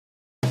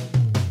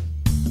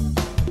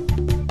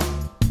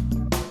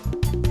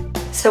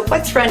So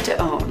what's rent to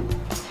own?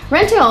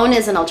 Rent to own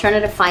is an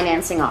alternative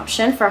financing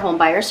option for home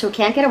buyers who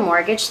can't get a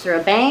mortgage through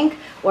a bank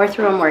or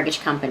through a mortgage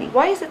company.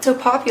 Why is it so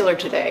popular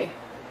today?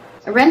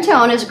 Rent to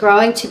own is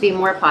growing to be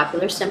more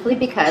popular simply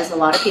because a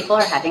lot of people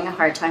are having a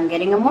hard time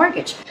getting a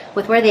mortgage.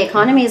 With where the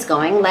economy is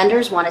going,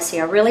 lenders want to see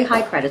a really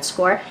high credit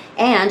score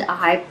and a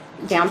high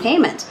down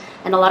payment.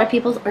 And a lot of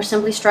people are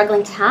simply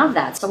struggling to have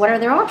that. So what are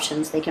their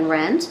options? They can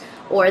rent,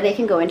 or they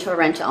can go into a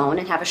rent to own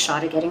and have a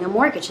shot at getting a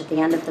mortgage at the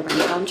end of the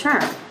rent to own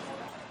term.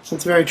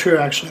 It's very true,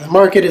 actually. The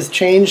market has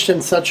changed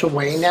in such a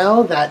way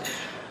now that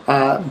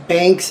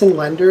banks and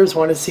lenders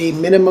want to see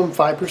minimum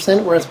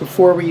 5%, whereas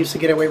before we used to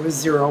get away with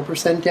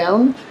 0%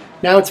 down.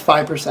 Now it's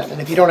 5%.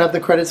 And if you don't have the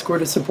credit score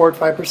to support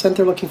 5%,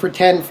 they're looking for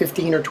 10,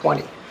 15, or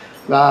 20.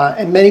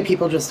 And many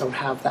people just don't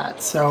have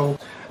that. So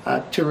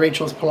to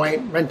Rachel's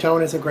point, rent to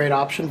own is a great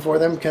option for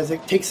them because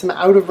it takes them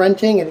out of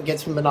renting and it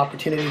gets them an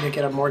opportunity to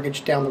get a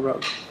mortgage down the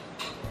road.